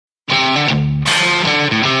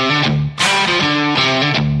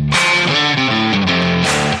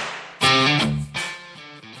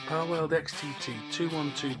Parweld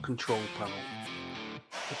XTT212 control panel.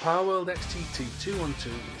 The Parweld XTT212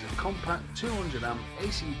 is a compact 200 amp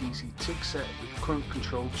ACDC TIG set with current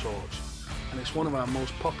control torch, and it's one of our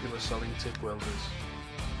most popular selling TIG welders.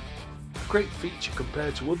 A great feature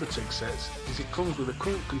compared to other TIG sets is it comes with a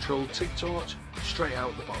current controlled TIG torch straight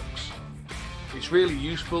out the box. It's really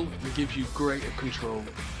useful and gives you greater control.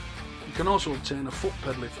 You can also obtain a foot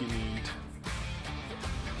pedal if you need.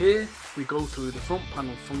 Here we go through the front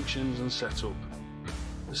panel functions and setup.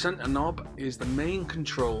 The centre knob is the main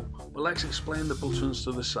control, but let's explain the buttons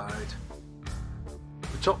to the side.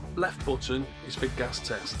 The top left button is for gas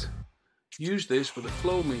test. Use this with a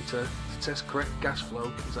flow meter to test correct gas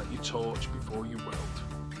flow as at your torch before you weld.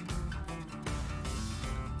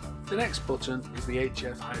 The next button is the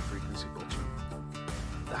HF high frequency button.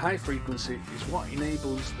 The high frequency is what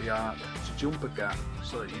enables the arc to jump a gap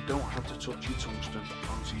so that you don't have to touch your tungsten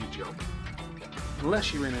onto your job.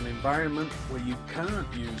 Unless you're in an environment where you can't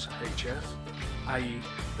use HF, i.e.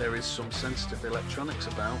 there is some sensitive electronics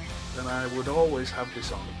about, then I would always have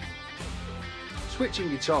this on. Switching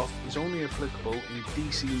it off is only applicable in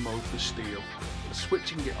DC mode for steel, but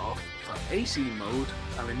switching it off for AC mode,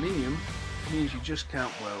 aluminium, means you just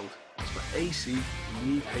can't weld, as for AC you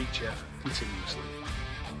need HF continuously.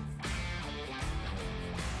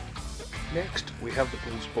 Next we have the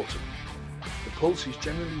pulse button. The pulse is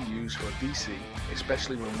generally used for DC,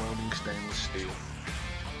 especially when welding stainless steel.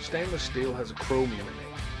 Stainless steel has a chromium in it,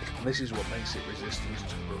 and this is what makes it resistant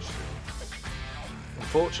to rust.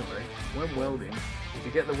 Unfortunately, when welding, if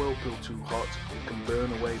you get the weld pool too hot, it can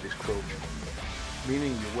burn away this chromium,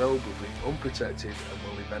 meaning your weld will be unprotected and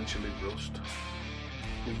will eventually rust.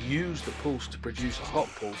 We use the pulse to produce a hot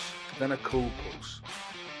pulse, then a cold pulse.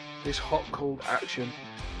 This hot-cold action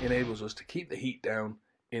enables us to keep the heat down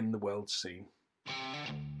in the weld seam. The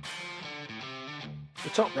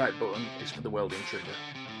top right button is for the welding trigger.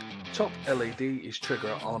 Top LED is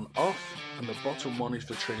trigger on off, and the bottom one is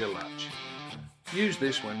for trigger latch. Use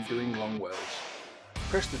this when doing long welds.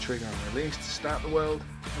 Press the trigger and release to start the weld,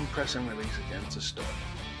 and press and release again to stop.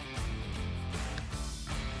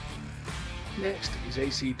 Next is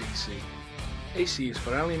ACDC. AC is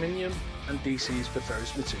for aluminium and DC is for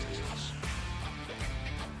ferrous materials.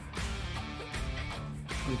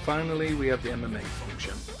 And finally we have the MMA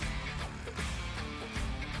function.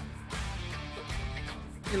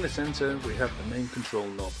 In the centre we have the main control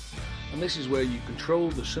knob, and this is where you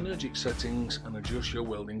control the synergic settings and adjust your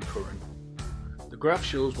welding current. The graph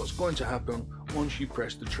shows what's going to happen once you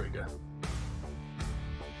press the trigger.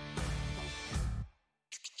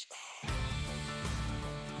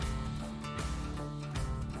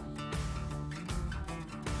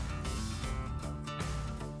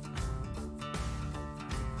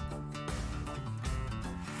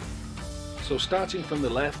 So starting from the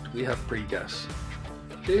left we have Pregas.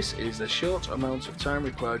 This is the short amount of time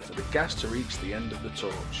required for the gas to reach the end of the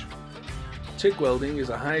torch. TIG welding is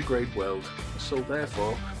a high grade weld, so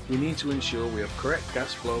therefore we need to ensure we have correct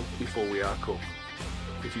gas flow before we arc up.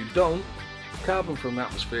 If you don't, carbon from the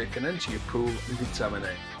atmosphere can enter your pool and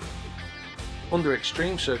contaminate. Under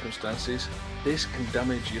extreme circumstances, this can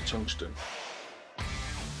damage your tungsten.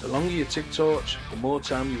 The longer your TIG torch, the more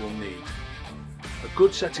time you will need. A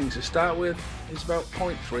good setting to start with is about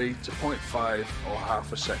 0.3 to 0.5 or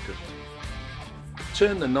half a second.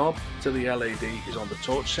 Turn the knob till the LED is on the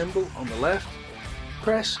torch symbol on the left,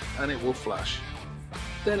 press and it will flash.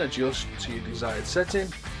 Then adjust to your desired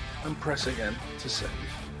setting and press again to save.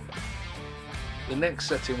 The next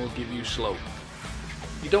setting will give you slope.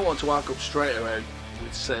 You don't want to arc up straight away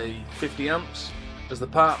with say 50 amps as the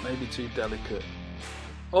part may be too delicate.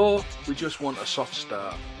 Or we just want a soft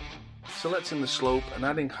start. Selecting the slope and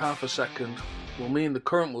adding half a second will mean the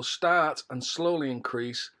current will start and slowly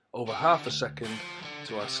increase over half a second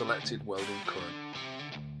to our selected welding current.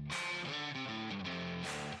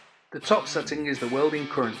 The top setting is the welding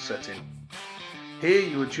current setting. Here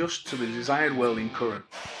you adjust to the desired welding current.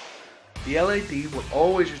 The LED will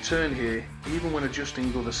always return here even when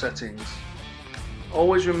adjusting other settings.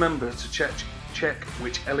 Always remember to check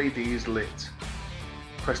which LED is lit.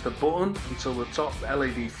 Press the button until the top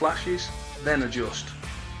LED flashes, then adjust.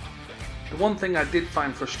 The one thing I did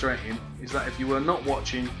find frustrating is that if you are not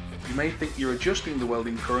watching, you may think you're adjusting the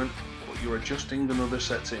welding current, but you're adjusting another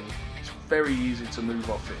setting. It's very easy to move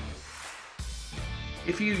off it.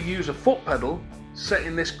 If you use a foot pedal,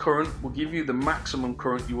 setting this current will give you the maximum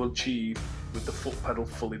current you will achieve with the foot pedal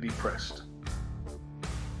fully depressed.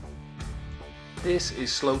 This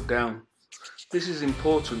is slowed down. This is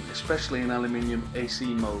important, especially in aluminium AC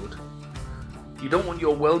mode. You don't want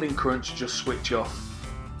your welding current to just switch off.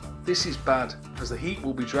 This is bad as the heat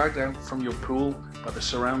will be dragged out from your pool by the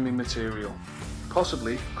surrounding material,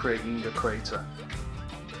 possibly creating a crater.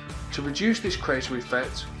 To reduce this crater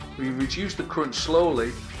effect, we reduce the current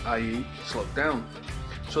slowly, i.e. slope down,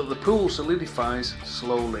 so that the pool solidifies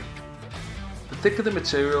slowly. The thicker the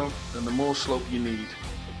material, then the more slope you need.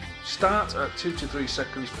 Start at 2 to 3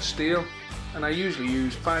 seconds for steel, and I usually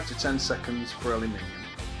use 5 to 10 seconds for aluminium.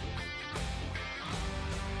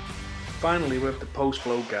 Finally, we have the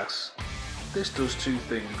post-flow gas. This does two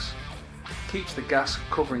things. Keeps the gas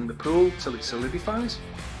covering the pool till it solidifies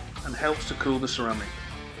and helps to cool the ceramic.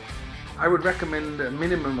 I would recommend a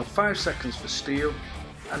minimum of 5 seconds for steel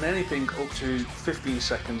and anything up to 15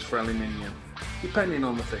 seconds for aluminium, depending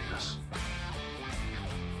on the thickness.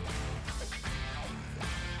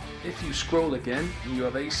 If you scroll again and you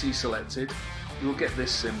have AC selected, you will get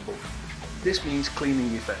this symbol. This means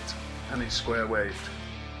cleaning effect and it's square waved.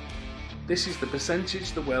 This is the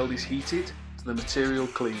percentage the weld is heated to the material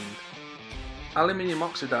cleaned. Aluminium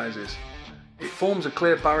oxidizes. It forms a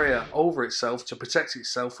clear barrier over itself to protect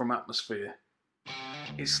itself from atmosphere.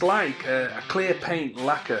 It's like a clear paint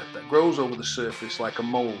lacquer that grows over the surface like a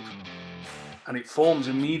mould, and it forms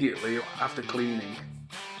immediately after cleaning.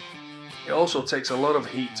 It also takes a lot of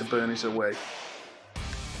heat to burn it away.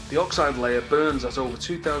 The oxide layer burns at over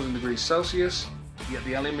 2000 degrees Celsius, yet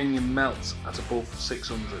the aluminium melts at above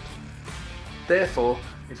 600. Therefore,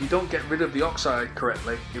 if you don't get rid of the oxide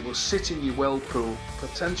correctly, it will sit in your weld pool,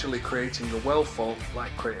 potentially creating a weld fault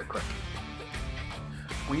like crater cracking.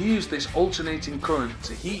 We use this alternating current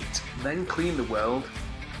to heat, then clean the weld,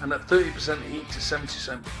 and at 30% heat to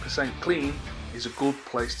 70% clean is a good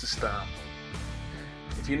place to start.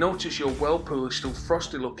 If you notice your weld pool is still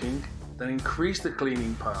frosty looking, then increase the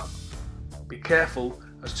cleaning part. Be careful,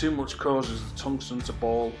 as too much causes the tungsten to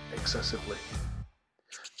ball excessively.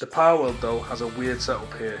 The Parweld though has a weird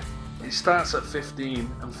setup here. It starts at 15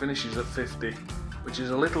 and finishes at 50, which is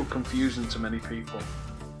a little confusing to many people.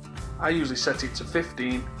 I usually set it to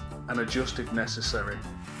 15 and adjust if necessary,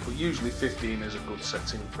 but usually 15 is a good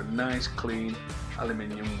setting for nice clean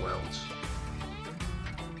aluminium welds.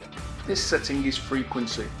 This setting is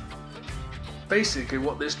frequency. Basically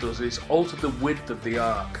what this does is alter the width of the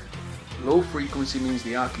arc. Low frequency means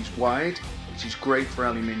the arc is wide, which is great for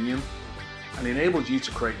aluminium, and enables you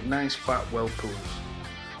to create nice fat weld pools.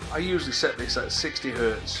 I usually set this at 60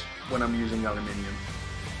 Hz when I'm using aluminium.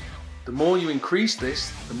 The more you increase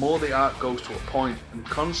this, the more the arc goes to a point and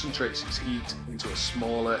concentrates its heat into a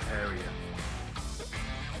smaller area.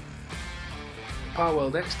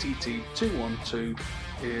 Parweld XTT212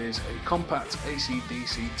 is a compact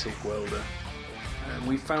ACDC TIG welder, and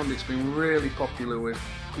we found it's been really popular with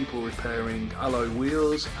people repairing alloy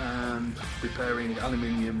wheels and repairing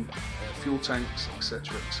aluminium fuel tanks,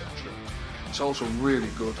 etc. etc. It's also really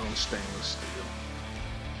good on stainless steel.